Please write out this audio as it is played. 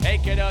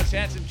kiddos.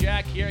 Handsome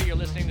Jack here. You're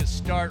listening to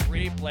Start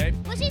Replay.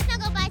 Mushy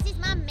Snuggle Bites is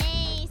my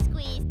main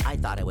squeeze. I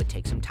thought I would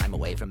take some time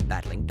away from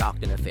battling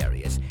Dr.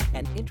 Nefarious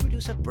and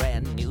introduce a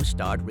brand new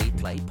Start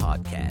Replay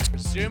podcast.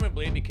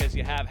 Presumably because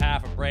you have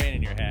half a brain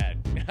in your head.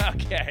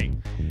 Okay.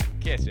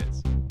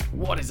 Kisses.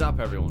 What is up,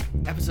 everyone?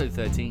 Episode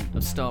 13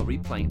 of Start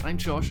Replay. I'm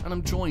Josh, and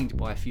I'm joined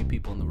by a few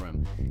people in the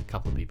room. A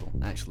couple of people,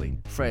 actually.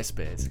 Freya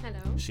Spears. Hello.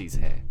 She's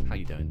here. How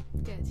you doing?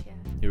 Good, yeah.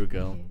 You're a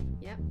girl?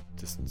 Yep.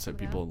 Just so Yeah.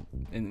 people,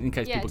 in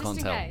case people can't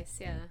tell. Yeah,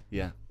 just in case,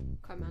 yeah. Yeah,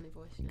 Quite manly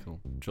voice, you know. cool.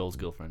 Joel's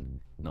girlfriend.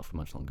 Not for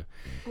much longer.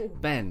 Ooh.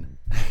 Ben,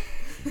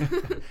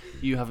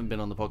 you haven't been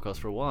on the podcast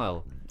for a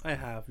while. I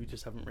have, you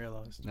just haven't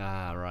realised.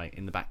 Ah, right,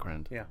 in the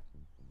background. Yeah,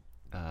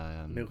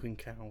 milking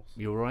cows.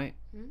 You alright?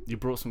 Hmm? You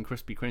brought some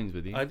Krispy Kremes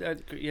with you?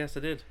 Yes, I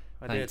did.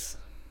 Thanks.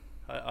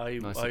 I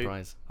Nice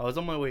surprise. I was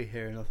on my way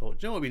here and I thought,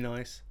 do you know what would be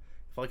nice?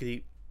 If I could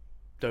eat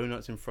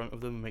donuts in front of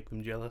them and make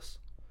them jealous.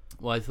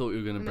 Well, I thought you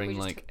were going to And then we bring,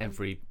 just like, took them.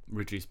 every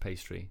reduced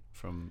pastry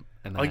from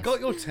M&S. I got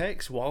your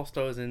text whilst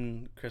I was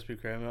in Krispy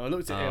Kreme and I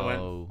looked at it and went,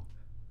 Oh.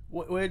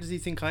 where does he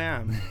think I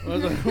am? I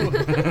was like,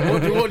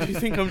 what do you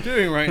think I'm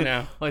doing right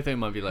now? I think it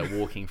might be like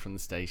walking from the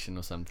station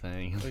or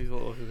something.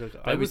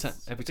 But every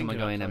time I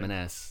go in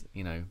M&S,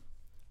 you know,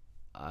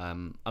 I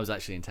was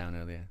actually in town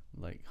earlier,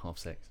 like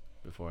 6:30,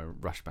 before I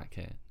rushed back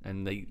here,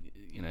 and they,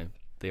 you know,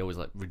 they always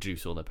like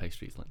reduce all their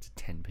pastries like to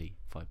 10p,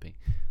 5p.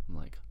 I'm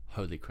like,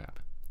 holy crap,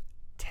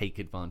 take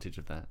advantage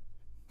of that.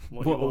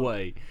 What a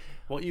way!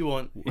 What you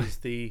want is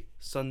the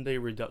Sunday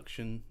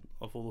reduction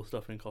of all the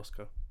stuff in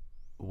Costco.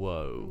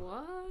 Whoa,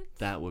 What?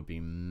 that would be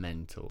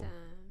mental. Damn.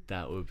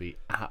 That would be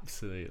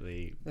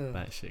absolutely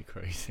batshit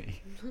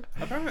crazy.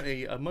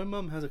 Apparently, my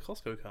mum has a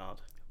Costco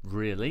card.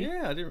 Really?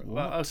 Yeah, I didn't.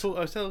 What? I was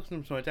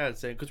talking to my dad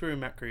saying, because we were in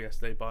Macro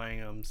yesterday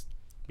buying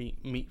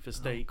meat for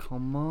steak. Oh,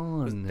 come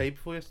Was it on. the day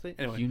before yesterday?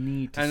 Anyway, You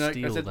need to and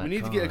steal I said that we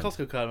need to get a card.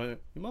 Costco card. I went,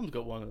 your mum's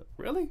got one.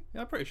 Really?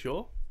 Yeah, I'm pretty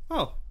sure.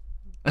 Oh,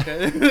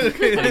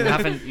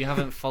 okay. You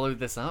haven't followed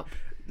this up?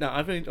 No,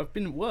 I've been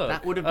at work.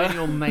 That would have been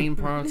your main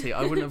priority.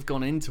 I wouldn't have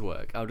gone into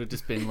work. I would have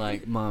just been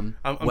like, Mum,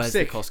 I'm where's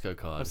sick. the Costco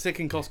card? I'm sick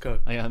in Costco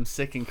I'm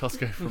sick in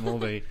Costco from all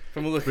the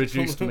from all the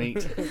reduced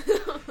meat.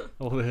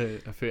 All the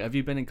food. Have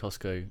you been in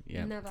Costco?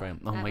 Yeah. Never, Freya?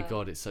 Oh my never.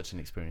 god, it's such an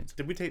experience.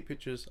 Did we take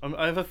pictures?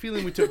 I have a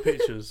feeling we took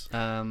pictures.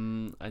 I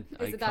Is can't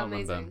it that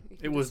amazing? remember. You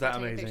It can was just that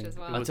take amazing. pictures,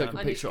 wow. I took a I need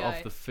to picture go.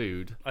 of the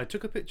food. I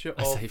took a picture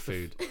I of say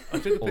food. I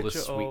took a All the picture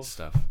sweet of.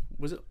 stuff.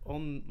 Was it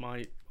on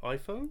my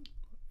iPhone?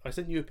 I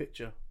sent you a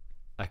picture.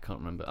 I can't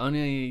remember. Oh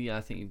no, yeah.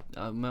 I think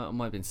it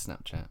might have been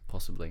Snapchat,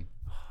 possibly.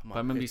 But I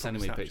remember you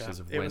sending me pictures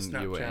of when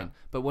you were in.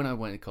 But when I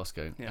went to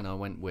Costco, Yeah. and I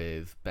went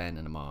with Ben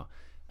and Amar,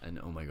 and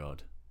oh my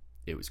god,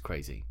 it was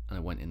crazy. And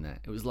I went in there.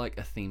 It was like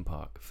a theme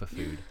park for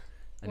food.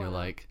 And you're Wow.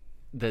 like,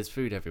 there's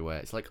food everywhere.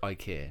 It's like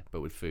IKEA, but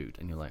with food.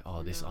 And you're like,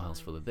 oh, this aisle's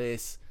full of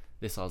this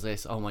aisle's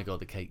this. Oh my god,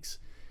 the cakes.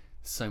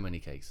 So many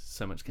cakes.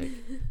 So much cake.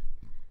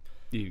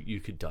 You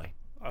could die.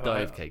 Die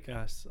of cake.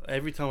 Yes.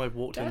 Every time I've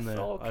walked in Death there,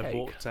 or I've cake?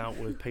 walked out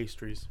with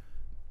pastries.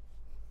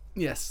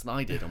 Yes,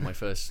 I did on my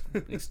first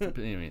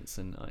experience,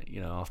 and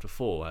after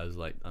 4, I was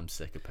like, I'm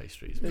sick of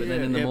pastries. But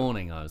then in the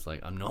morning, I was like,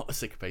 I'm not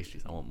sick of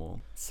pastries. I want more.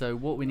 So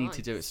what we need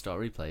to do at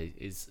Start Replay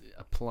is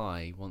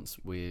apply once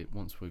we've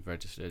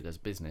registered as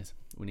business.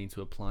 We need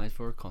to apply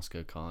for a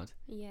Costco card,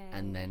 Yeah.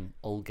 and then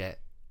all get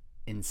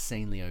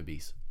insanely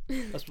obese.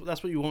 That's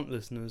what you want,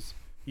 listeners.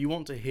 You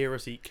want to hear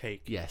us eat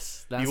cake.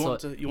 Yes, that's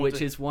want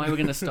to- is why we're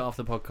going to start off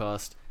the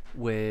podcast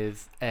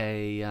with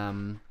a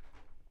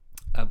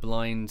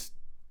blind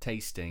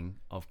tasting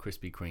of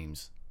Krispy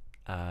Kremes.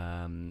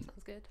 Sounds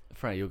good.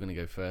 Freya, you're going to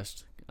go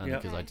first Yeah.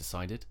 because I Okay.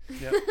 decided.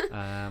 Yep.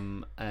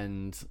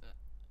 And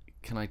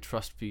can I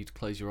trust for you to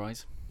close your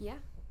eyes? Yeah.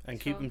 And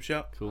keep Sure. them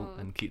shut. Cool, Oh.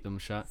 and keep them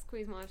shut.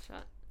 Squeeze my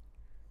shut.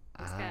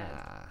 I'm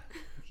scared.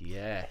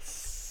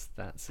 Yes,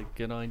 that's a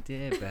good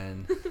idea,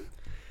 Ben.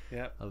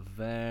 Yeah. A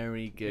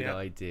very good Yeah.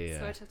 idea.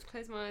 So I just have to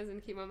close my eyes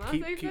and keep my mouth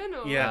Keep, open,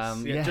 or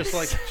yes. Yeah.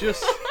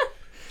 yes.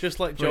 Just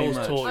like Pretty Joel's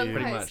much. taught I'm you.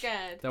 pretty quite much.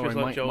 scared. Don't Just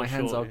worry, like my Joel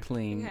hands are Shorty.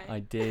 clean. Okay. I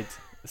did.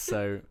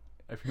 So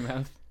open your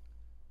mouth.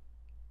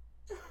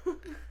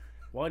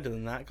 Wider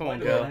than that. Come on,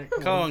 Wider girl. than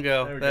that. Come on,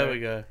 girl. There we There go. we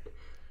go.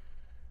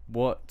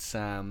 What?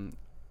 Hang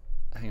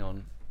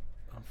on.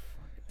 Oh,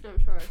 fuck. I'm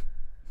sure.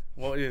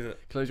 What is it?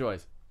 Close your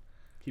eyes.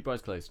 Keep your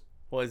eyes closed.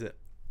 What is it?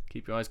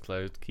 Keep your eyes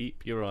closed.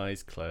 Keep your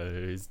eyes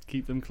closed.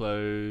 Keep them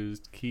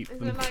closed. Keep Is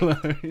them it like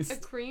closed. a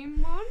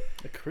cream one?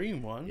 A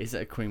cream one? Is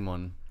it a cream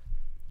one?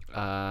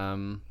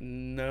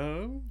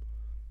 No.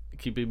 Can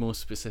you be more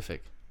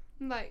specific?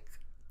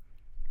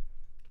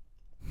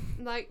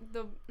 Like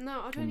the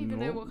no, I don't even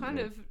know what kind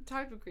of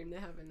type of cream they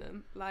have in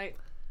them. Like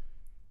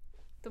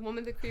the one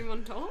with the cream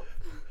on top.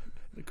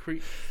 The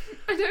cream.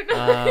 I don't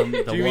know.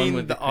 The Do you one mean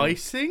with the cream-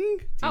 icing?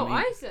 Do you mean-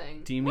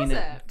 icing. Do you Was mean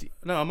it?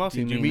 No, I'm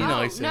asking. Do Do you you mean mean-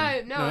 icing?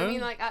 No, I mean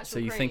like actual So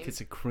you cream. think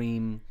it's a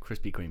cream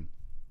Krispy Kreme?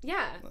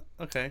 Yeah.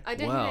 Okay. I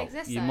didn't Well, think it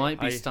existed. you might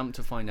be I- stumped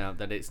to find out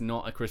that it's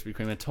not a Krispy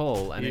Kreme at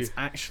all, and it's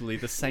actually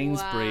the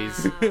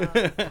Sainsbury's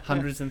Wow.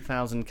 hundreds and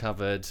thousand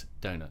covered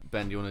donut.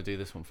 Ben, do you want to do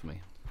this one for me?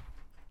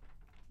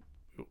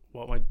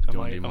 What am I? Do you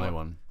want to do my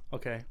one?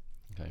 Okay.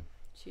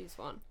 Choose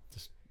one.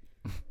 Just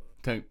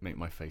don't make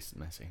my face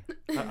messy.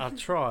 I'll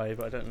try,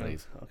 but I don't know.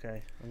 Please.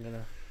 Okay, I'm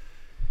gonna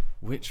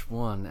Which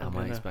one I'm am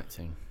I gonna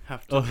expecting?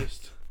 have to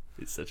just.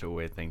 It's such a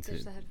weird thing to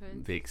Ditch the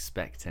headphones. be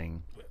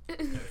expecting.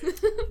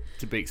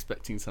 To be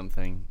expecting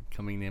something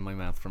coming near my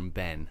mouth from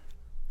Ben.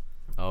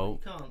 Oh,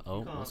 You can't,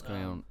 what's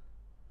going on?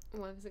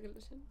 Why was it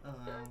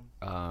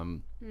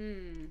glitching?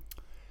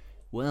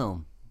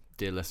 Well,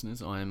 dear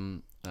listeners,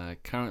 I'm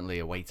currently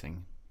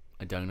awaiting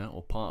a donut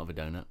or part of a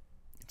donut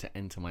to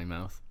enter my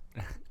mouth.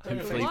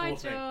 hopefully, Why,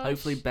 Josh?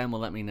 hopefully Ben will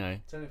let me know.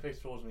 Turn your face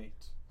towards me.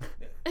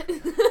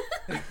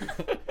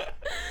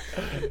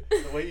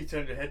 The way you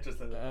turned your head just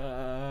then.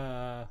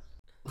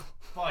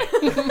 Fight.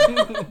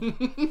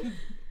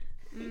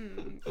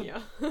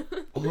 Yeah.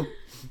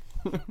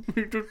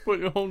 You just put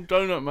your whole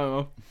donut in my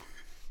mouth.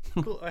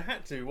 Cool, I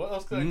had to. What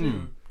else could I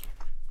do?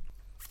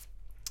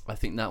 I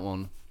think that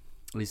one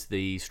is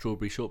the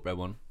strawberry shortbread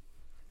one.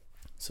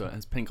 So it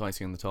has pink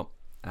icing on the top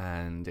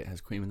and it has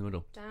cream in the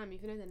middle. Damn, you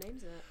even know the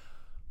names of it.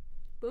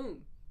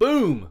 Boom.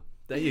 Boom!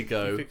 There you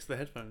go. Fix the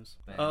headphones.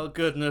 Oh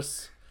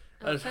goodness.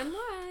 Open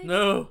wide.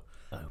 No.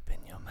 Open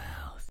your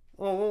mouth.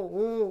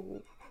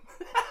 Oh.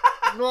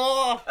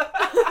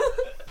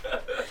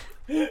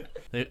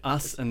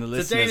 Us and the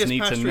It's a listeners Danish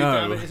need to pastry,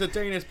 damn know. it. It's a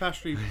Danish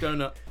pastry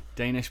donut.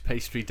 Danish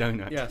pastry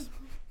donut. Yes.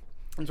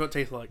 That's what it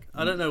tastes like.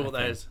 I don't know what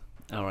that Okay. is.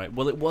 All right.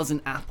 Well, it was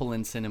an apple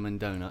and cinnamon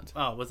donut.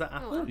 Oh, was that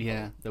apple?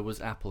 Yeah, there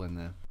was apple in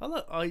there. Oh,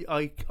 look,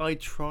 I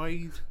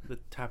tried the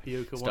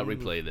tapioca Start one.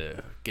 replay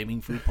the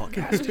Gaming Food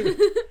Podcast.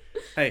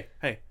 Hey,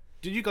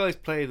 did you guys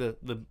play the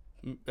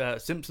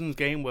Simpsons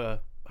game where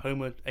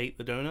Homer ate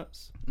the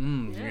donuts?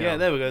 Yeah,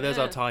 there we go. There's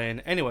our tie-in.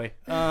 Anyway,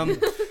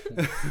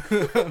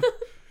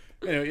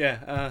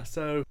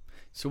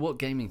 So what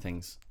gaming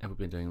things have we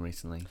been doing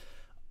recently?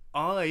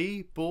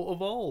 I bought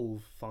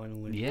Evolve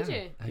finally. Yeah.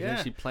 you? Have you Yeah.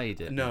 actually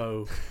played it?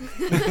 No.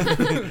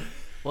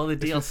 Well, the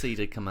DLC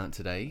did come out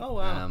today. Oh,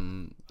 wow.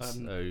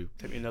 So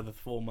Take me another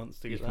 4 months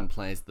to you get can that.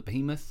 play as the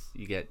Behemoth.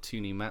 You get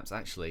 2 new maps.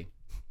 Actually,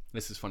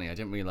 this is funny. I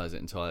didn't realise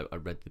it until I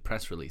read the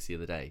press release the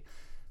other day.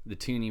 The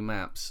 2 new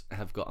maps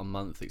have got a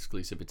month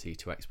exclusivity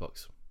to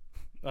Xbox.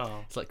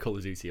 Oh. It's like Call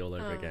of Duty all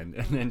over again.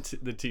 And then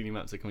the 2 new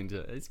maps are coming to...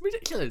 It's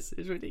ridiculous.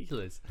 It's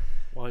ridiculous.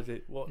 Why is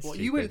it? What? You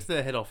Stupid. went to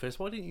their head office.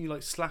 Why didn't you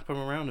like slap them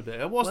around a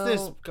bit? What's this,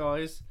 Well,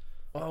 guys?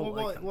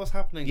 like, What's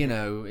happening? You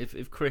know,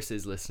 if Chris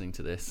is listening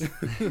to this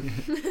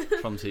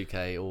from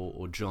 2K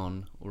or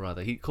John, or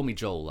rather, he called me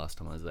Joel last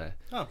time I was there.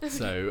 Oh.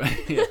 So,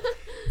 yeah,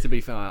 to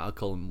be fair, I'll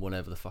call him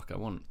whatever the fuck I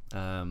want.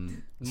 So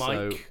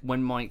Mike.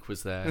 when Mike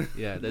was there,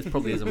 yeah, there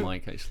probably is a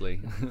Mike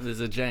actually. There's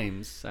a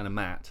James and a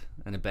Matt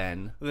and a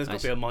Ben. Well, there's got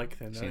to be a mic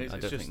then. Actually, I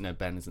don't think no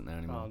Ben isn't there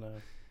anymore. Oh no.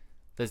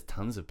 There's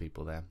tons of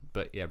people there,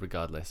 but yeah,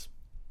 regardless.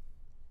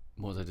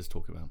 What was I just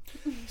talking about?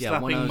 Yeah,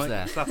 Slapping when I was Mike-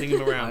 there, slapping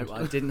him around.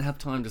 I didn't have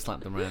time to slap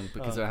them around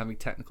because they were having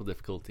technical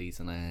difficulties,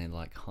 and I had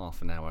like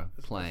half an hour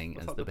playing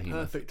That's as like the the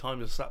Behemoth. perfect time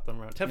to slap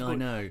them around. Yeah, I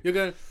know. You're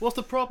going, what's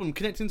the problem?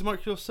 Connecting to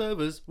Microsoft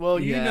servers? Well,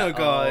 you Yeah, know,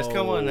 guys.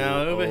 Come on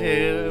now. Over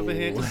here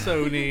to oh.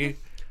 Sony.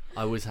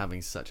 I was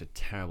having such a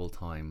terrible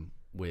time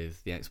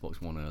with the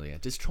Xbox One earlier.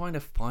 Just trying to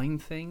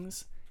find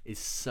things is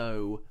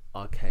so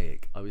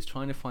archaic. I was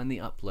trying to find the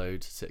upload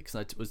because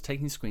I was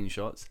taking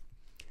screenshots,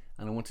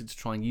 and I wanted to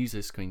try and use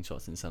those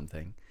screenshots in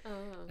something.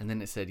 And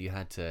then it said you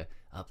had to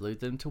upload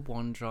them to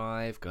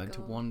OneDrive, go into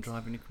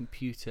OneDrive on your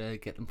computer,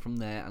 get them from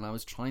there. And I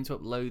was trying to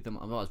upload them.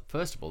 I was,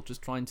 first of all,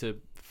 just trying to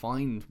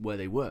find where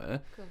they were.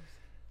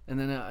 And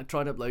then I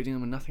tried uploading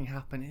them and nothing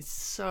happened. It's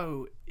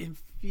so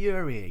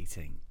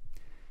infuriating.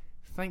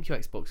 Thank you,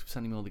 Xbox, for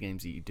sending me all the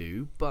games that you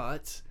do.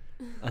 But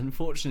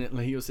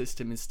unfortunately, your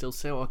system is still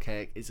so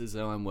archaic. It's as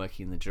though I'm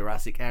working in the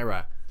Jurassic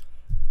era.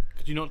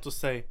 Could you not just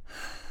say,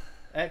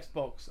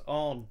 Xbox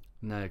on?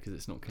 No, because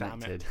it's not Damn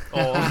connected. it.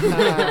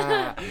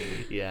 Oh.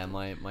 Yeah,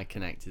 my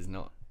Kinect is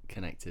not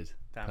connected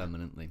Damn it.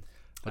 permanently.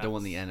 I don't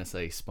want the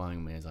NSA spying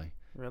on me as I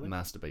Really?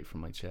 masturbate from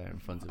my chair in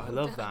front of I it.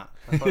 love that.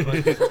 That's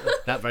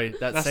That same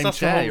that's the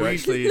chair whole you're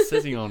reason. actually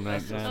sitting on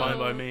right now. fine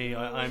by me.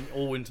 I'm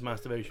all into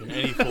masturbation.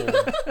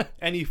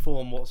 Any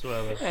form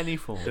whatsoever. Any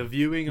form. The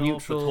viewing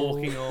Neutral.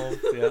 of, the talking of,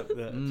 just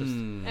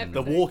the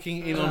Everything.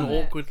 walking in on Love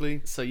it.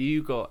 awkwardly. So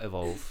you got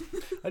Evolve,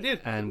 I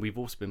did. and we've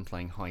also been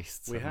playing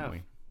Heists, We haven't have.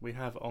 we? We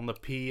have on the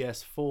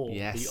PS4,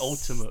 Yes, the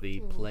ultimate. the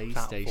PlayStation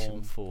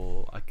platform.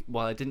 4.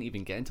 Well, I didn't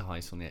even get into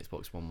Heist on the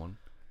Xbox One.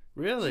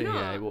 Really? No.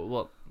 Yeah,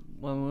 well,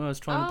 I was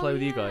trying to Oh, play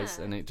with you guys,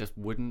 yeah. and it just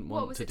wouldn't What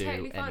want was to it do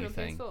totally fine on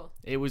anything. PS4?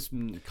 It was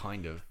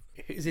kind of.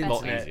 His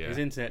Lot internet,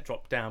 easier.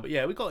 dropped down, but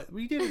yeah,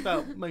 we did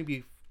about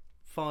maybe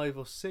 5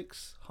 or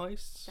 6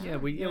 heists. Yeah,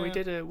 we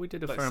did a Like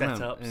fair amount,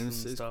 setups and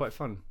it's and stuff. quite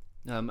fun.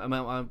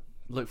 I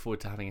look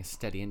forward to having a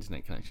steady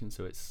internet connection,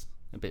 so it's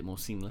a bit more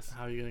seamless.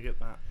 How are you gonna get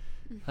that?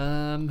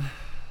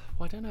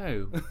 Well, I don't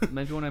know.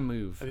 Maybe when I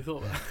move. Have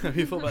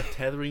you thought about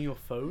tethering your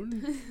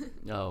phone?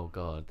 Oh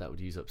god, that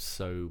would use up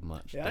so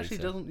much. It actually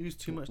data. doesn't use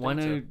too much Well, I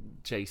data. know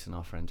Jason,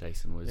 our friend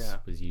Jason,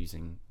 was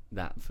using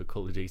that for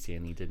Call of Duty,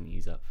 and he didn't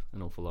use up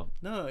an awful lot.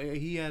 No,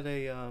 he had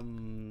a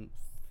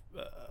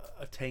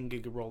 10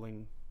 gig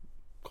rolling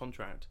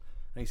contract,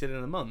 And he said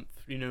in a month,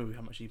 you know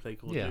how much he played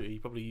Call of Duty, he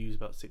probably used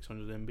about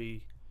 600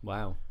 MB.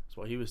 Wow. That's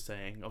what he was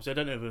saying. Obviously, I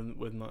don't know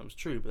whether or not it was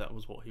true, but that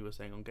was what he was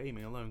saying on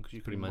gaming alone, because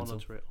you can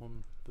monitor it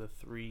on the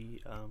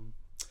 3...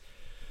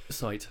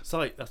 Site,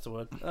 that's the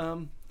word.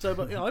 But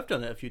I've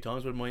done it a few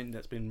times when my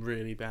internet's been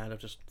really bad. I've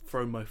just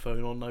thrown my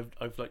phone on.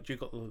 I've like, you've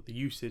got the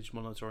usage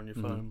monitor on your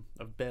phone.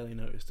 I've barely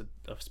noticed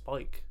a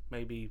spike,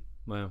 maybe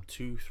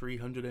 200-300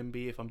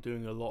 MB if I'm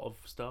doing a lot of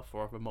stuff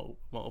or I have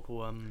multiple.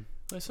 Well,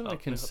 something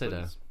to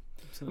consider.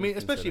 I mean,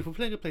 especially if we're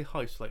playing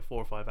Heist for like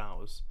 4 or 5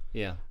 hours.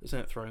 Yeah.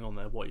 Isn't it throwing on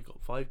there? What, you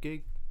got 5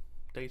 gig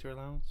data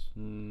allowance?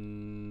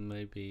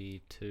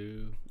 Maybe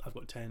 2. I've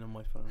got 10 on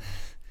my phone.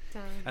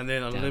 Damn. And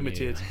then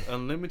unlimited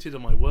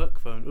on my work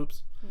phone.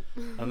 Oops.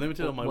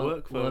 Unlimited on my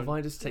work phone. Well, if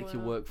I just take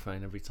your work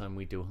phone every time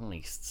we do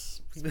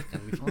heists, that'll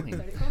be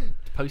fine.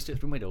 Post it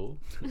through my door.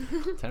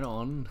 Turn it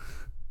on.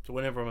 So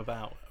whenever I'm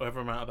out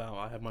about,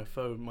 I have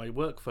my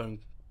work phone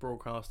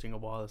broadcasting a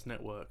wireless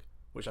network,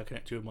 which I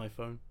connect to with my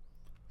phone.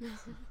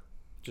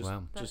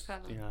 Wow.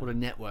 Yeah. What a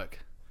network.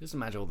 Just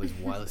imagine all those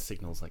wireless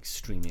signals like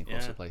streaming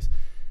across the place.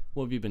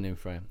 What have you been doing,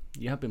 Freya?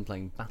 You have been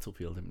playing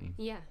Battlefield, haven't you?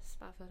 Yes,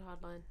 Battlefield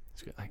Hardline.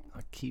 It's good. I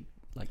keep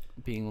like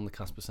being on the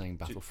cusp of saying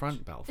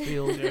Battlefront,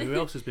 Battlefield. Do you know who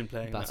else has been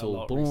playing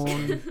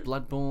Battleborn,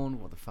 Bloodborne?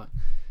 What the fuck?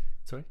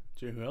 Sorry?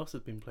 Do you know who else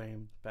has been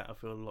playing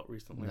Battlefield a lot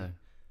recently? No.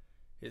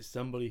 It's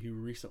somebody who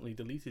recently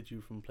deleted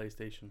you from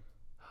PlayStation.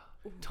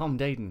 Tom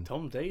Dayton.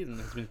 Tom Dayton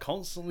has been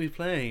constantly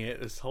playing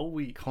it this whole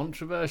week.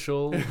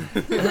 Controversial.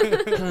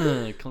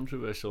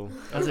 Controversial.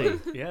 Has he?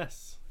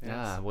 Yes.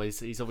 Yeah, well,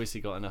 he's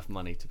obviously got enough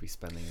money to be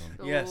spending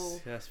on.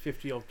 Yes,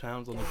 50 odd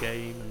pounds on the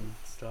game and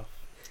stuff.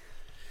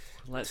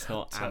 Let's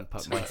not amp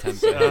up my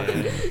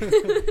temper.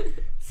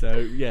 So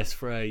yes,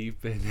 Freya,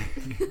 you've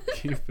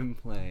been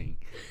playing.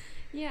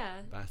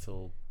 Yeah.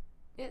 Battlefield.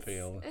 It's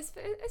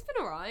been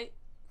alright.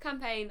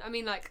 Campaign. I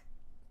mean, like,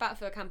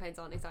 Battlefield campaigns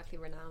aren't exactly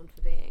renowned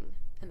for being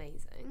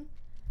amazing.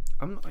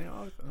 I've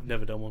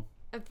never done one.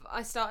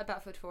 I started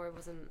Battlefield 4.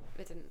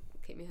 It didn't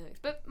keep me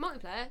hooked. But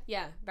multiplayer,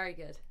 yeah, very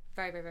good.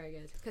 Very, very, very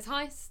good. Because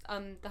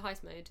the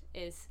heist mode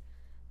is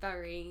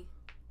very,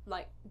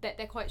 like,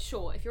 they're quite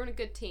short. If you're on a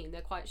good team,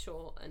 they're quite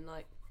short and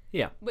like,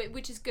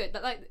 which is good.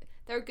 But like,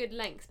 they're a good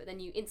length. But then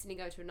you instantly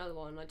go to another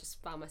one. And I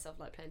just found myself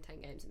like playing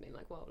 10 games and being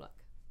like, well, like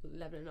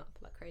leveling up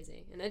like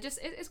crazy. And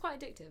it's quite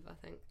addictive. I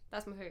think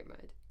that's my favorite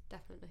mode,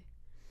 definitely.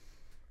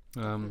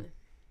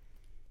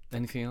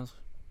 Anything else?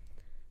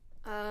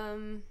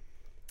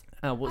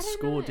 What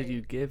score did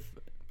you give?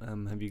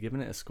 Have you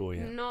given it a score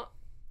yet? Not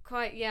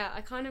quite. Yeah,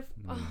 I kind of.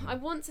 I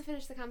want to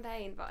finish the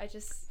campaign, but I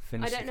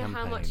don't know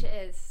how much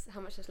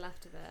is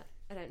left of it.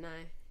 I don't know.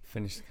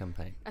 Finish the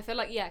campaign. I feel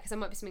like because there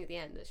might be something at the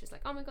end that's just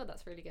like, oh my god,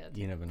 that's really good.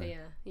 You never know.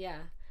 But yeah.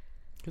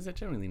 Because they're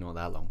generally not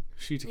that long.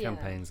 Shooter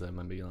campaigns are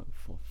maybe like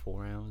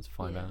 4 hours,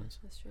 5 hours.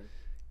 That's true.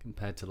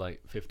 Compared to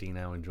like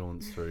 15-hour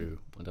jaunts through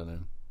I don't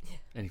know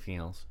anything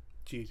else.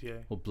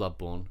 GTA or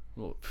Bloodborne.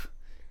 Well,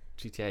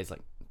 GTA is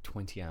like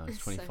 20 hours,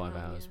 25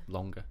 hours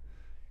longer,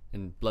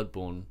 and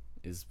Bloodborne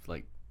is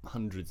like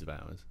hundreds of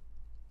hours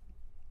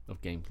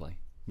of gameplay.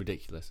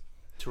 Ridiculous.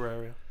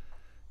 Terraria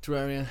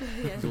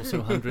is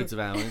also hundreds of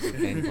hours of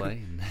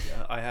gameplay. And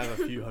I have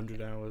a few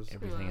hundred hours.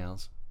 Everything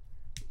else.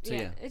 So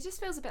it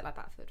just feels a bit like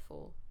Battlefield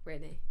 4,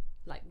 really.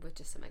 Like with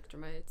just some extra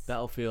modes.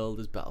 Battlefield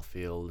is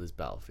Battlefield is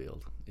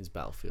Battlefield is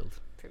Battlefield.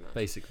 Pretty much.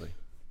 Basically.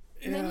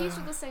 And then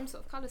usually the same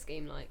sort of colour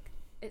scheme, like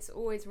it's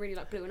always really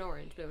like blue and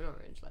orange,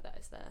 like that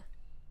is there.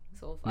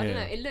 Sort of. I don't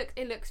know.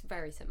 It looks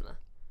very similar.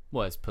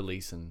 Well, it's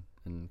police and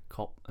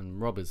cop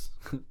and robbers.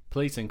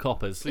 Police and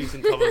coppers. Police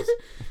and coppers.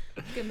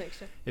 Good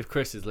mixture. If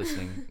Chris is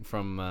listening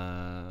from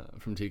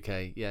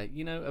 2K,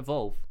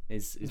 Evolve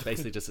is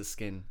basically just a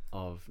skin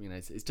of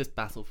it's just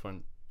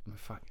Battlefront.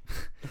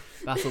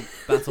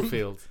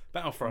 Battlefield.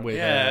 Battlefront. With,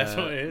 that's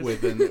what it is.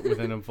 with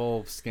an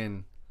Evolve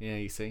skin. Yeah,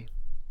 you see.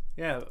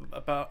 Yeah,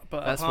 but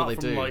that's apart what they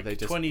from do. Like they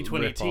just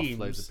 2020 rip teams, off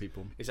loads of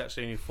people. It's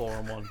actually only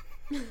 4-on-1.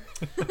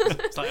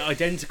 It's like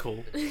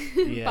identical.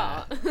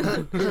 Yeah.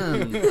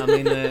 I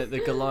mean,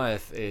 the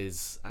Goliath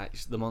is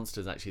actually the monster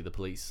is actually the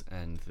police,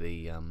 and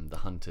the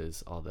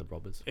hunters are the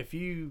robbers. If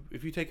you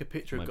take a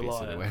picture of Might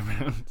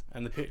Goliath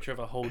and the picture of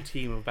a whole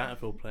team of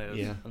Battlefield players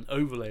and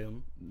overlay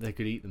them, they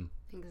could eat them.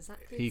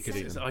 Exactly. He could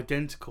eat It's them.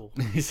 identical.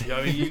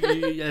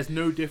 There's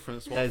no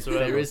difference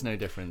whatsoever. There is no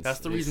difference.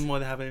 That's the reason why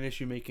they're having an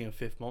issue making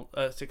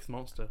a sixth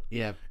monster.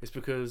 Yeah. It's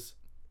because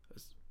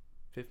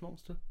fifth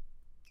monster.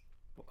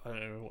 I don't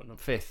know what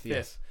number. Fifth.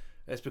 Yes.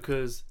 It's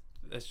because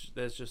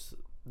there's just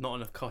not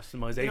enough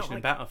customization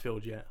in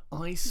Battlefield yet.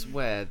 I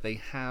swear they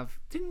have.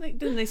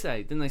 Didn't they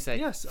say?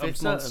 Yes.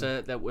 Fifth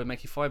monster that we're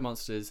making 5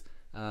 monsters.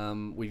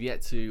 We've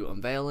yet to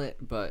unveil it,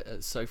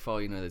 but so far,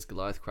 there's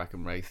Goliath,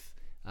 Kraken, Wraith.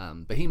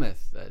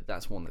 Behemoth,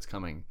 that's one that's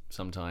coming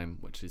sometime,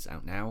 which is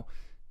out now.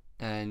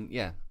 And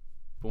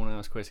but when I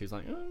asked Chris, he was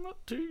like, I'm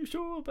not too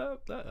sure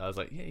about that. I was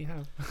like, yeah, you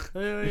have.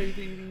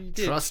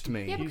 Trust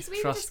me. Yeah, because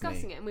we were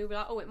discussing it and we were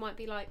like, it might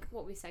be like,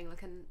 what were we saying,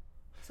 like a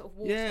sort of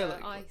water,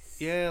 ice.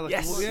 Yeah,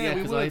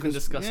 because I even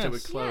discussed it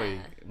with Chloe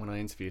when I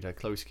interviewed her,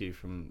 Chloe Skew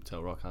from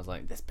Turtle Rock. I was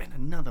like, there's been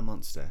another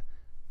monster.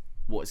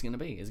 what it's going to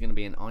be. Is it going to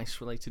be an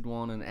ice-related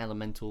one, an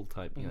elemental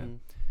type, you know?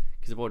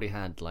 Because I've already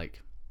had,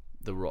 like,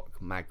 the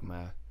rock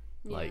magma,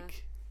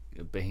 like,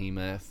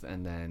 behemoth,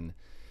 and then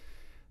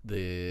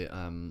the,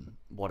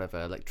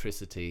 whatever,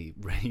 electricity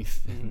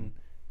wraith,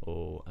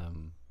 or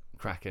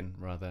kraken,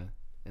 rather.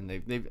 And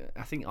they've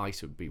I think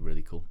ice would be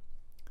really cool.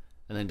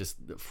 And then just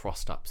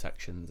frost up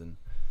sections, and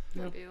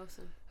that'd be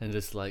awesome. And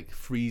just, like,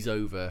 freeze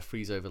over,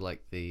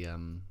 like, the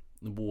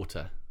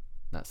water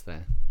that's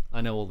there. I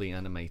know all the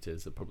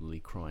animators are probably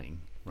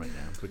crying right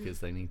now because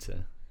they need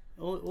to.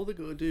 All they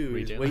got to do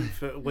is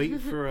wait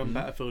for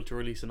Battlefield to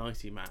release an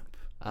icy map.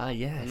 Ah,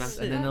 yes,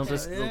 and then they'll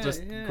just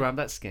grab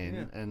that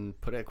skin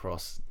and put it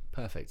across.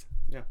 Perfect.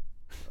 Yeah,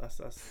 that's.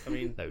 I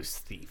mean, those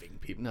thieving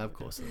people. No, of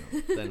course they're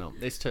not. They're not.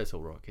 It's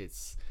Turtle Rock.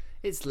 It's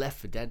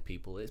Left 4 Dead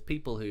people. It's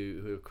people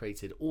who have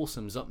created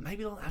awesome.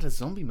 Maybe they'll add a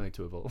zombie mode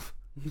to Evolve.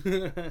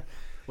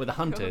 Where the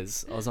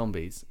hunters are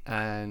zombies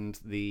and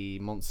the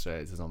monster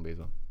is a zombie as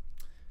well.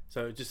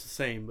 So just the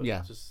same, but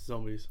just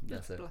zombies.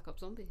 That's it. Black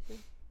Ops Zombies. Yeah.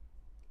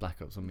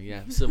 Black Ops Zombie,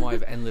 yeah.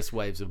 Survive endless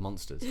waves of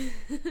monsters.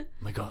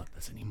 My God,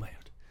 that's a new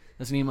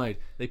mode.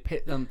 They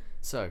pit them.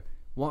 So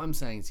what I'm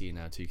saying to you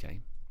now, 2K,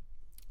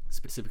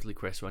 specifically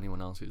Chris or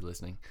anyone else who's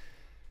listening,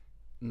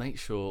 make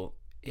sure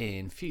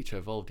in future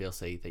Evolve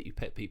DLC that you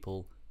pit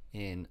people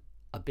in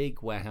a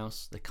big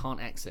warehouse. They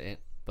can't exit it,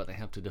 but they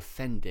have to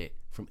defend it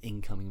from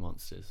incoming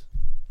monsters.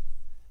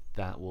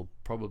 That will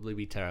probably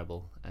be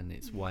terrible, and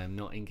it's why I'm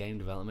not in game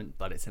development,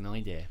 but it's an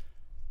idea.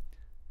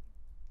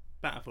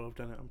 Battlefield have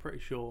done it, I'm pretty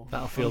sure.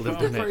 Battlefield have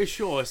done it. I'm pretty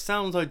sure. It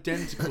sounds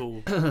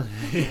identical.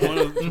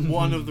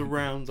 one of the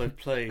rounds I've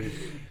played.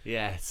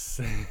 Yes.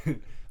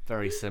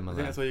 Very similar. I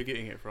think that's where you're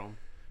getting it from.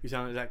 You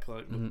sound exactly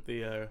like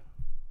the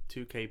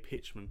 2K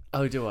pitchman.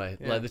 Oh, do I?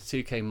 Yeah. Like the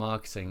 2K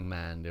marketing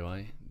man, do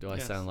I? Do I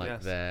sound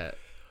like they're...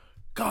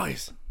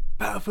 Guys,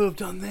 Battlefield have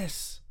done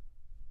this.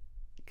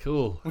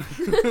 Cool.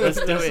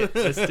 Let's do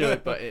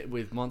it, but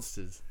with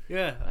monsters.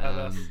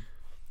 Yeah.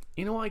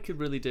 You know what I could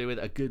really do with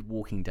a good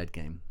Walking Dead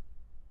game?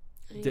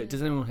 Yeah.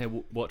 Does anyone here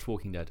watch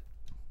Walking Dead?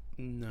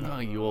 No. Oh,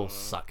 you all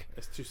suck.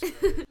 It's too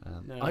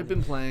I've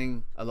been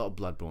playing a lot of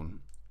Bloodborne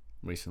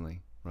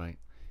recently, right?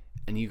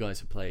 And you guys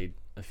have played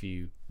a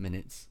few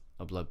minutes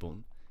of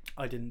Bloodborne.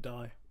 I didn't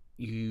die.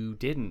 You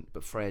didn't,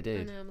 but Freya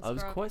did. I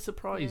was quite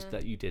surprised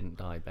that you didn't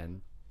die,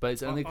 Ben. But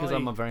it's only because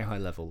I'm a very high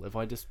level. If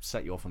I just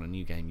set you off on a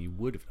new game, you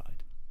would have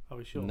died. Are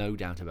we sure? No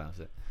doubt about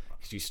it.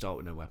 Because you start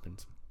with no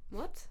weapons.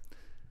 What?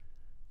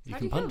 You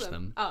can punch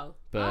them.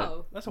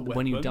 But that's a weapon.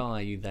 When you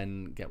die, you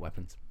then get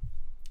weapons.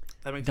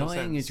 That makes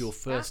Dying is your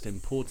first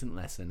important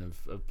lesson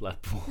of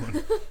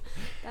Bloodborne.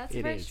 That's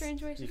a very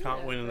strange way to do it. You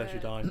can't win unless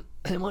you die.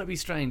 It might be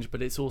strange,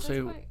 but it's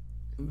also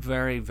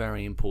very,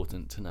 very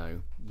important to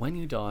know. When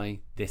you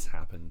die, this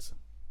happens.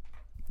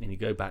 And you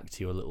go back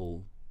to your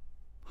little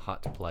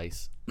hut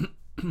place.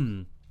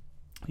 Are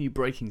you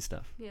breaking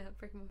stuff? Yeah,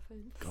 breaking my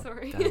phone. God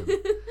Sorry. Damn.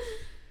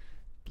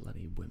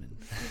 Bloody women.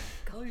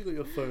 Oh, you got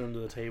your phone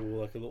under the table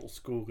like a little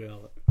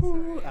schoolgirl. Like,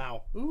 ooh,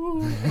 ow.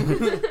 Ooh.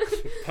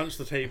 Punch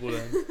the table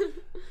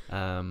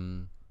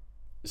then.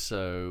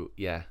 So,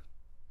 yeah.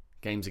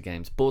 Games are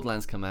games.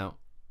 Borderlands come out.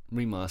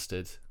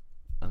 Remastered.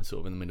 I'm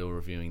sort of in the middle of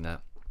reviewing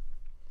that.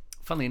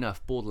 Funnily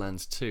enough,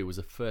 Borderlands 2 was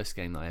the first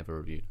game that I ever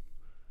reviewed.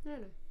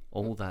 Really?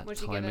 All that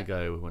time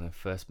ago when I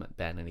first met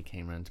Ben and he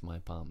came round to my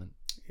apartment.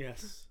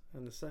 Yes.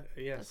 And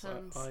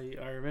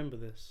I remember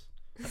this.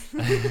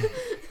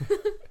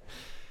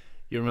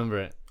 You remember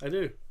it? I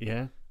do.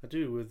 Yeah? I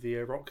do, with the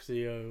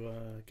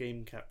Roxio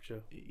game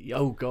capture.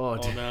 Oh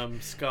God!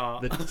 On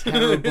SCART.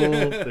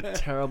 the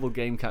terrible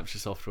game capture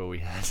software we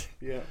had.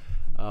 Yeah.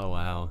 Oh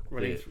wow!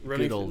 Running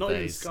good old not days.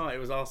 Even SCART, it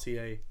was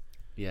RCA.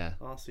 Yeah.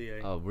 RCA.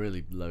 Oh,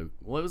 really low.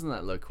 Well, it wasn't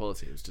that low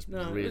quality. It was just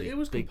really it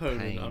was big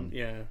component.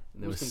 pain.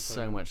 There was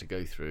so much to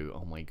go through.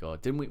 Oh my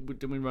God! Didn't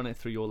we run it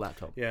through your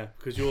laptop? Yeah,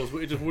 because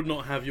it just would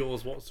not have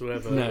yours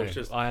whatsoever. No, it was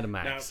just, I had a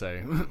Mac, so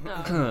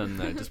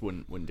no, it just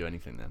wouldn't do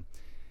anything then.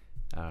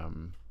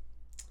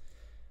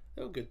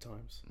 They were good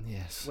times.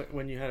 Yes.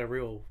 When you had a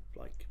real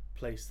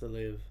place to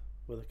live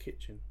with a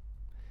kitchen.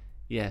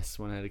 Yes,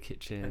 when I had a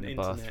kitchen, a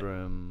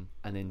bathroom,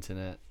 an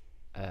internet,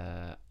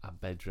 a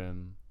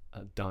bedroom,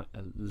 a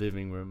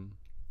living room,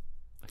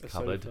 a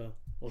cupboard, sofa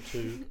or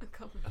two. A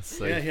cupboard. A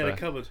sofa. Yeah, he had a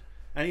cupboard,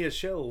 and he had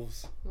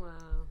shelves. Wow.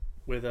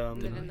 With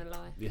living the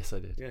life. Yes, I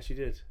did. Yeah, she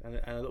did, and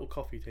a little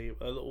coffee table,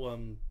 a little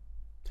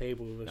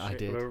table with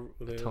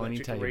a tiny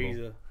table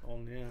razor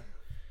on. Yeah.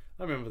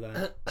 I remember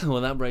that.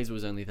 Well, that razor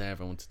was only there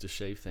if I wanted to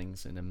shave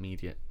things in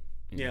immediate.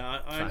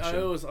 I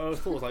always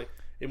thought it was like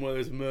in one of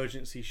those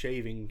emergency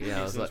shaving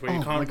incidents where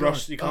you can't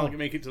rush, you can't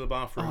make it to the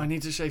bathroom. Oh, I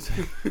need to shave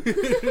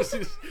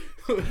something.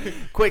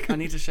 Quick, I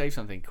need to shave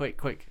something.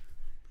 Quick.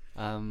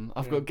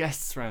 I've got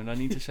guests around. I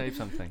need to shave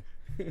something.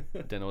 I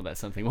don't know what that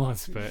something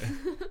was, but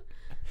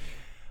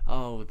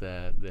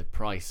the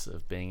price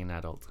of being an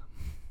adult,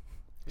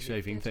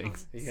 shaving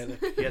things. He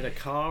had a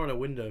car and a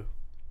window.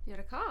 You had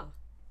a car.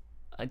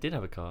 I did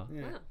have a car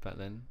back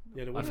then.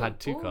 I've had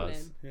two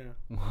cars. Yeah.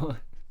 What?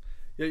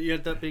 Yeah, you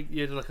had that big.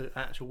 You had like an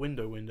actual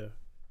window.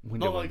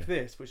 Not like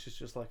this, which is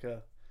just like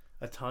a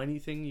a tiny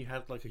thing, you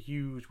had like a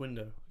huge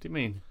window. What do you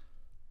mean?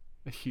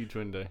 A huge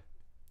window?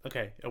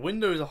 Okay, a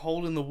window is a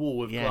hole in the wall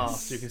with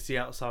glass so you can see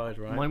outside,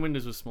 right? My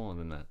windows were smaller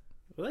than that.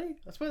 Were they?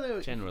 I swear they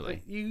were.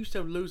 Generally. You used to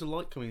have loads of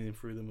light coming in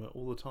through them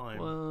all the time.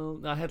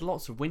 Well, I had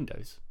lots of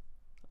windows.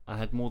 I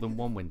had more than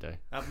one window.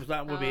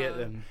 That would be it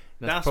then.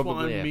 That's what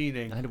I'm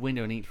meaning. I had a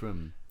window in each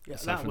room. Yeah, a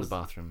sofa in the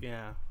bathroom.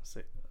 Yeah.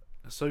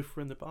 A sofa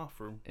in the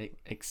bathroom.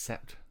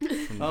 Except from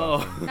the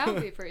bathroom. That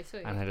would be pretty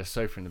sweet. And I had a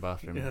sofa in the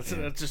bathroom. Yeah,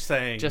 that's just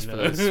saying. Just for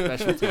those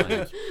special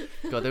times.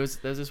 God, there was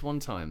this one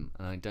time,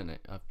 and I don't know,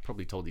 I've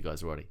probably told you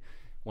guys already,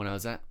 when I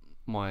was at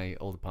my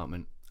old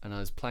apartment and I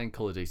was playing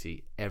Call of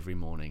Duty every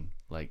morning,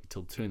 like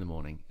till 2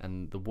 a.m,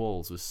 and the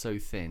walls were so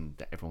thin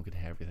that everyone could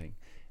hear everything,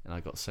 and I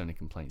got so many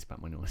complaints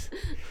about my noise.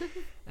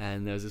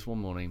 And there was this one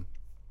morning,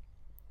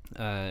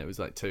 it was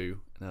like 2,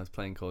 and I was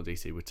playing Call of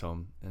Duty with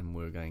Tom, and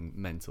we were going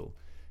mental.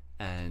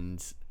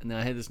 And then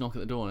I heard this knock at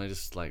the door, and I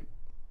just like,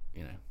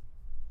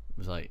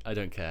 was like, I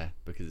don't care,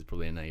 because it's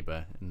probably a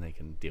neighbour and they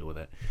can deal with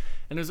it.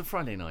 And it was a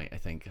Friday night, I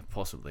think,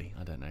 possibly,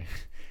 I don't know.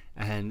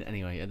 And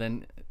anyway, and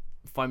then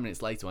 5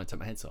 minutes later, when I took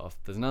my headset off,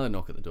 there's another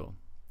knock at the door.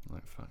 I'm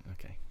like, fuck,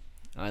 okay.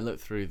 And I look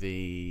through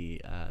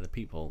the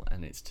people,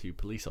 and it's 2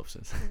 police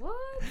officers. What?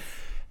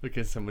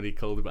 Because somebody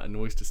called about a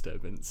noise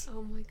disturbance.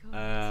 Oh my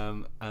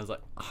god. I was like,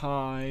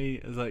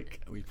 hi. I was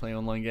like, we play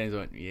online games? I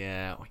went,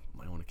 yeah, I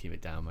might want to keep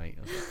it down, mate.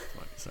 I was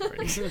like,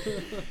 right,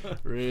 sorry.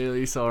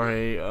 Really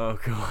sorry. Oh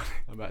god.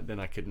 But then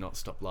I could not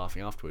stop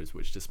laughing afterwards,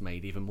 which just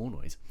made even more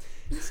noise.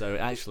 So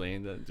actually,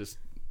 that just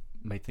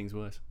made things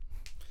worse.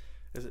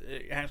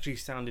 It actually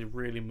sounded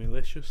really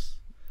malicious.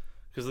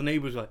 Because the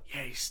neighbours were like,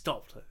 yeah, he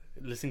stopped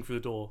listening through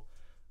the door.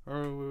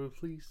 Oh,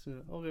 please.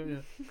 Okay,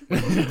 yeah.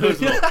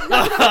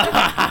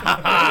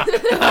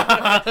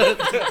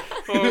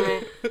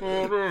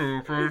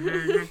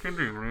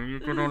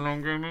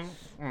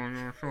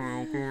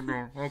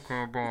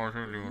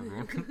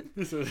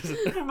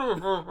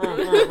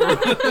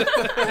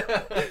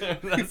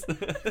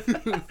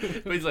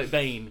 He's like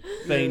Bane.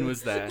 Bane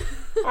was there.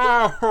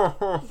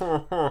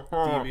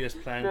 Devious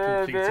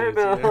plan completed.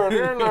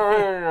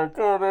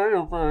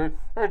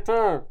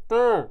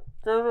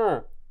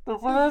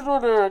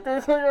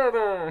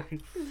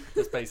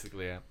 That's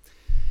basically it.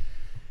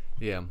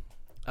 Yeah.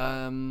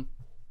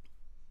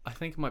 I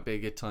think it might be a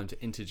good time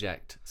to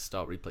interject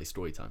start replay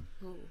story time.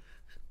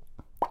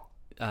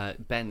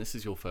 Ben, this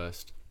is your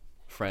first.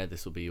 Fred,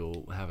 this will be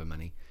your however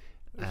many.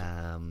 It's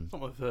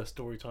not my first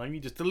story time. You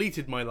just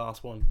deleted my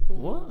last one.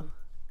 What?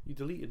 You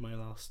deleted my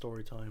last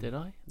story time. Did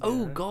I? Yeah.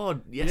 Oh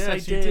God, yes, I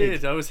did. You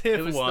did. I was here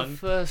for one. It was the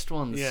first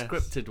one, the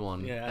scripted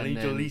one. Yeah, and you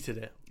deleted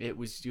it. It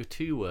was your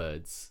 2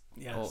 words.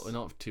 Yes. Or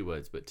not 2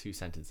 words, but 2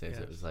 sentences.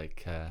 Yes. It was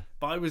like.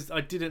 But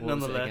I did it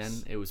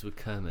nonetheless. It was with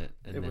Kermit,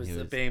 and it then he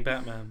was being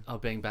Batman. Oh,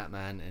 being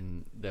Batman,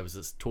 and there was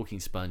this talking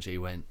sponge. He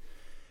went,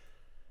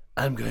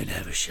 "I'm going to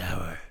have a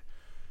shower,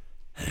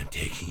 and I'm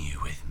taking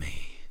you with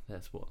me."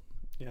 That's what.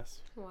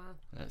 Yes. Wow.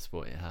 That's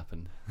what it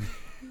happened.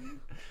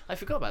 I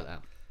forgot about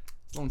that.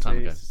 Long time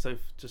ago. So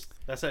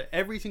that's it.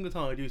 Every single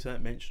time I do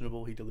something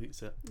mentionable, he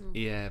deletes it.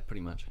 Yeah, pretty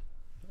much.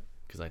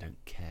 Because I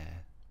don't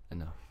care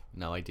enough.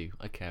 No, I do.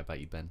 I care about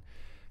you, Ben.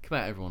 Come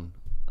out, everyone.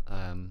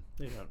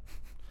 You don't.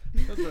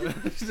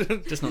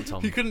 Just not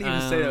Tom. You couldn't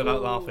even say it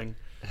without laughing.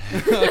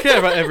 I care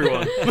about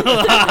everyone.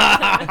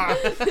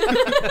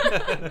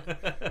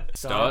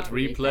 Start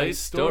replay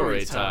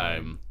story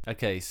time.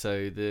 Okay,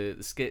 so the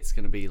skit's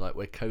going to be like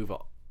we're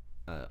covert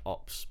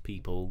ops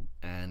people,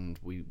 and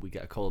we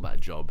get a call about a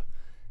job.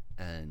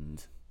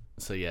 And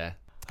so yeah,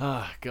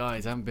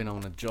 guys, I haven't been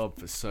on a job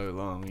for so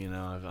long.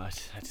 I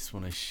just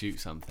want to shoot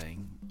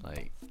something.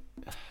 Like,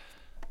 what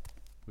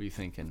are you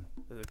thinking?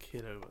 There's a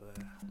kid over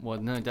there. Well,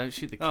 no, don't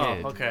shoot the kid.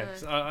 Oh, okay.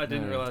 So I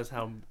didn't realise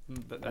how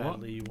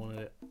badly you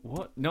wanted it.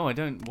 What? No, I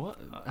don't. What?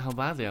 How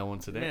badly I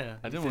wanted it? Yeah.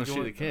 I didn't want to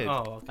shoot the kid.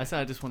 Oh, okay. I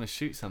said I just want to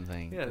shoot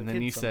something. Yeah, and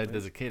then you said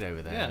there's a kid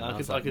over there. Yeah, I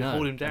could like, no,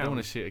 hold him down. I don't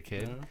want to shoot a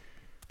kid.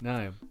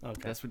 No.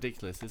 Okay. That's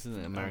ridiculous. This isn't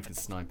an American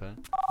Sniper.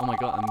 Oh my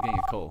god, I'm getting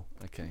a call.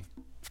 Okay.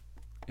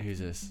 Who's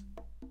this?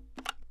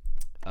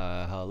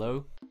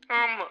 Hello?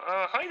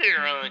 Hi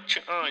there,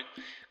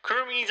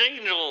 Kermit's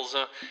Angels.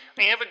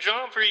 I have a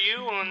job for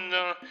you, and,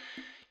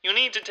 you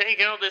need to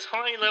take out this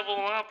high-level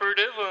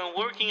operative,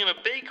 working in a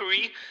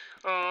bakery,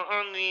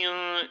 on the,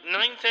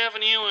 9th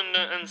Avenue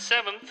and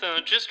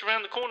 7th, just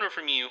around the corner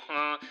from you.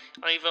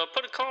 I've,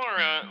 put a car,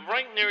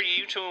 right near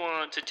you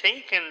to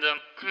take, and,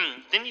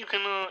 then you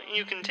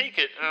can take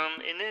it,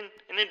 and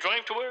then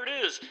drive to where it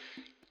is.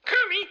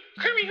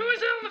 Kermit, who is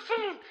that on the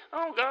phone?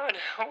 Oh God,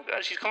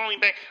 she's calling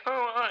back.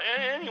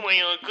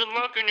 Anyway, good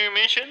luck on your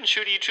mission,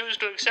 should you choose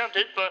to accept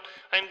it, but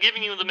I'm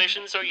giving you the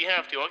mission, so you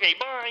have to. Okay,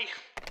 bye.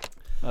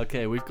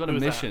 Okay, we've got a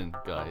mission,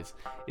 guys.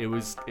 It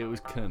was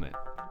Kermit.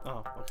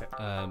 Oh, okay.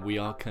 We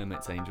are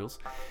Kermit's Angels,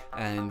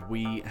 and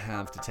we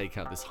have to take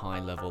out this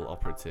high-level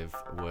operative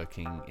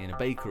working in a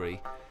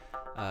bakery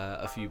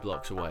a few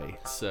blocks away.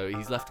 So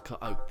he's left a car.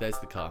 Oh, there's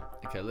the car.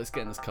 Okay, let's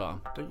get in this car.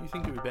 Don't you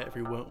think it would be better if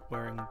we weren't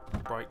wearing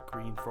bright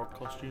green frog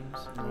costumes?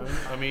 No?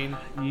 I mean,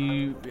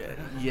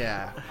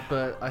 yeah,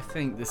 but I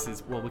think this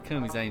is, well, we're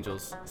Kermie's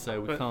Angels,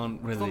 so we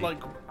can't really. It's not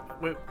like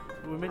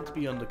we're meant to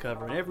be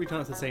undercover, and every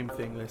time it's the same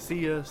thing. They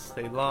see us,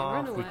 they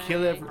laugh, we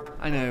kill everyone.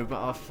 I know, but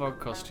our frog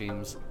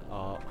costumes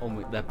are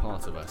they're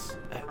part of us.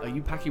 Are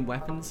you packing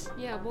weapons?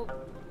 Yeah,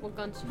 what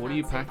guns? What are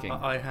you packing?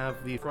 I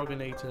have the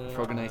Froginator.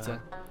 Froginator?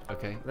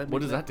 Okay.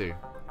 What does that do?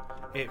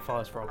 It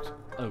fires frogs.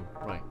 Oh,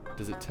 right.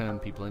 Does it turn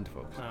people into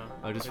frogs? No.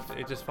 Oh,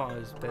 It just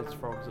fires dead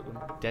frogs at them.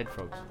 Dead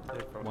frogs?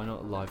 Dead frogs. Why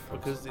not live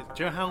frogs? Because do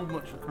you know how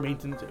much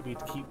maintenance it would be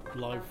to keep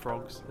live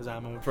frogs as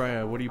ammo?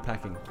 Freya, what are you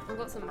packing? I've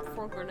got some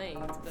frog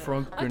grenades. But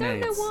Frog grenades. I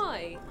don't know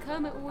why.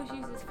 Kermit always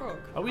uses frog.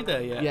 Are we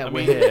there yet? Yeah,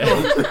 we're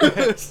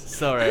here.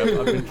 Sorry,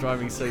 I've been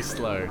driving so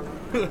slow.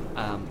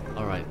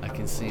 Alright, I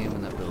can see him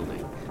in that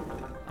building.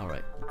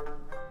 Alright.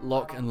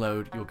 Lock and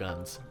load your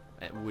guns.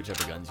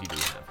 Whichever guns you do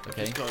have,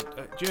 okay?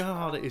 Do you know how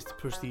hard it is to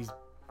push these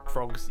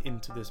frogs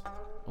into this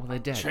Well, they're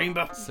dead.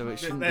 chamber? So it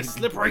shouldn't They're be...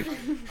 slippery.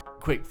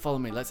 Quick, follow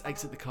me. Let's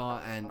exit the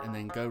car and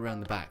then go around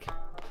the back.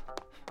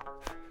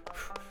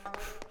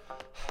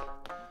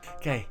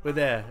 Okay. We're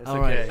there. It's All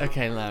right. okay.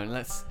 Okay, now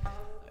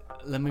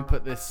let me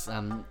put this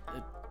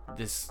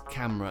this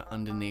camera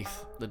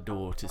underneath the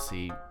door to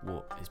see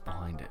what is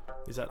behind it.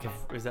 Is that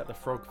the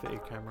frog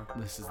fitted camera?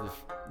 This is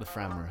the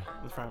framera.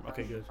 The fram.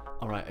 Okay, good.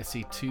 All right. I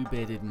see two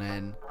bearded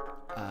men,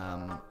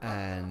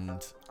 and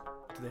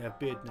Do they have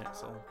beard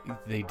nets on?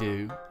 they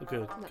do. Oh,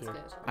 good. That's good.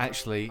 good.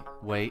 Actually,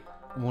 wait.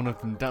 One of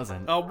them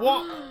doesn't. Oh,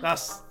 what?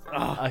 That's.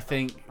 Oh. I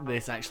think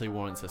this actually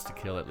warrants us to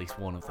kill at least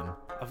one of them.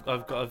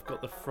 I've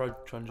got the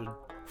frog truncheon.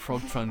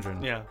 Frog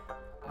truncheon. Yeah.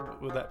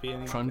 Would that be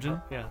any?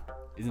 Truncheon? Yeah.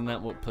 Isn't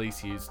that what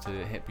police use to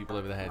hit people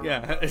over the head?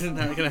 Yeah. Isn't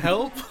that gonna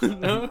help?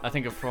 No. I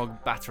think a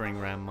frog battering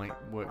ram might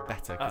work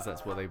better because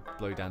that's what they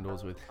blow down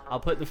doors with. I'll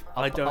put the.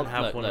 I don't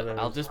have one of look,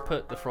 those. I'll just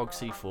put the frog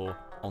C4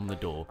 on the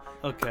door.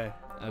 Okay.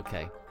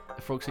 Okay.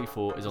 The frog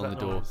C4 is on the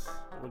door.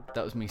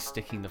 That was me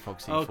sticking the frog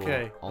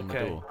C4 on the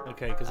door.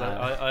 Okay, because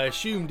I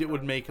assumed it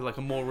would make like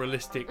a more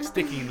realistic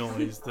sticky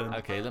noise than.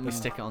 Okay, let me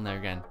stick it on there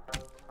again.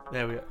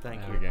 There we go.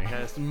 Thank There you. we go.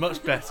 Yeah, it's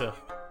much better.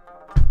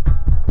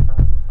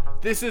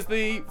 This is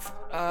the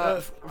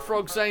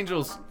Frog's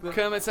Angels.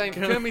 Kermit's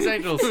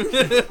Angels.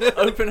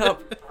 Open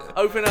up.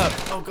 Open up.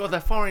 Oh god, they're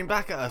firing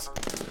back at us.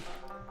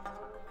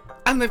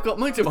 And they've got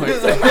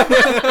motorbikes.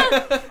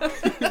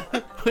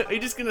 Are you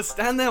just going to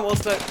stand there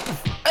whilst I...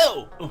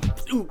 Oh!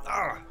 Ooh,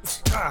 ah,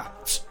 ah,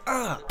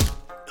 ah,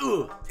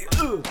 ooh,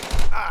 ooh,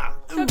 ah,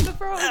 Chuck the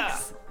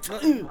frogs.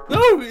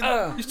 No!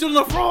 You're still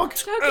not a frog!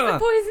 Chuck the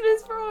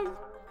poisonous frog.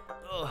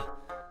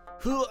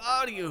 Who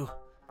are you?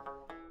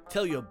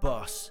 Tell your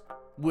boss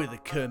we're the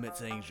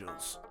Kermit's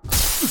Angels.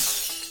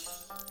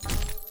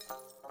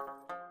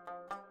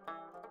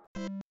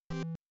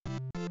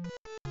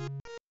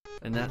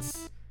 And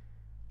that's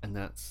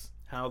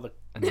How the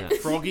and that's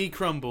froggy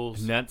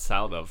crumbles. And that's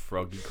how the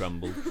froggy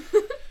crumbled.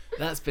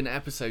 That's been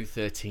episode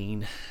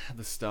 13,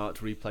 the Start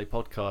Replay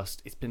podcast.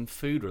 It's been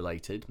food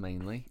related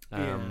mainly,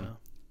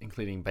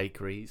 including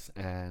bakeries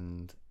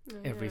and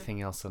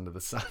everything else under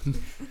the sun.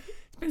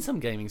 It's been some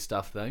gaming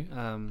stuff though.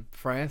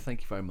 Freya,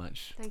 thank you very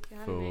much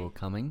for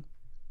coming.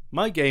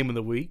 My game of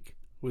the week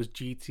was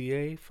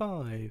GTA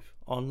 5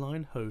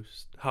 online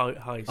host.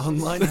 Heist.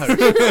 Online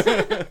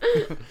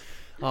host.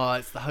 Oh,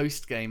 it's the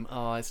host game.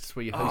 Oh, it's just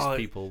where you host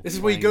people. This is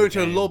where you go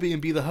into a lobby and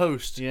be the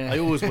host. Yeah. I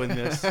always win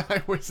this.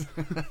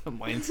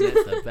 My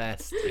internet's the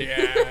best.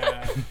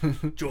 Yeah.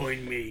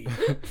 Join me.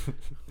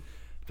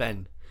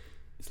 Ben,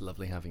 it's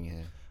lovely having you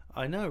here.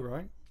 I know,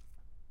 right?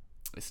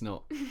 It's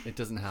not. It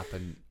doesn't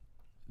happen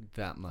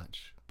that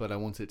much, but I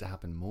want it to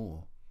happen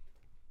more.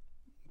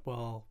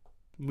 Well,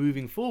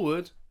 moving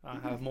forward, I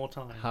have more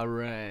time.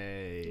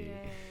 Hooray!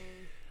 Yay.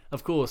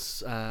 Of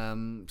course,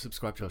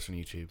 subscribe to us on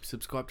YouTube.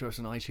 Subscribe to us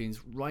on iTunes.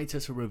 Write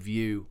us a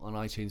review on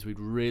iTunes. We'd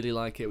really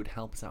like it. It would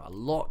help us out a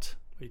lot.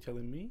 Are you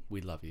telling me?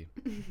 We love you.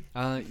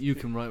 You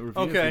can write a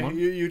review if you Okay, want.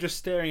 you're just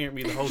staring at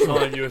me the whole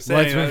time you were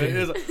saying Write a it. review. It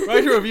was like,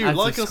 write a review. And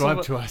Like subscribe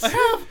us. to us. I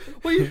have.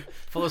 What are you?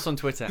 Follow us on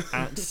Twitter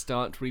at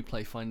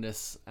StartReplay. Find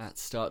us at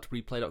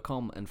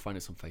StartReplay.com and find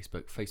us on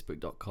Facebook,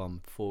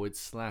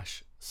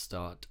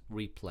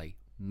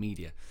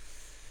 Facebook.com/StartReplayMedia.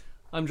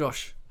 I'm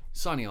Josh,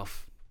 signing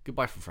off.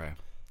 Goodbye from Freya.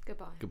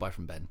 Goodbye. Goodbye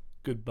from Ben.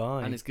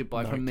 Goodbye. And it's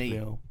goodbye from me.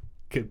 Nightville.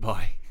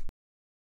 Goodbye.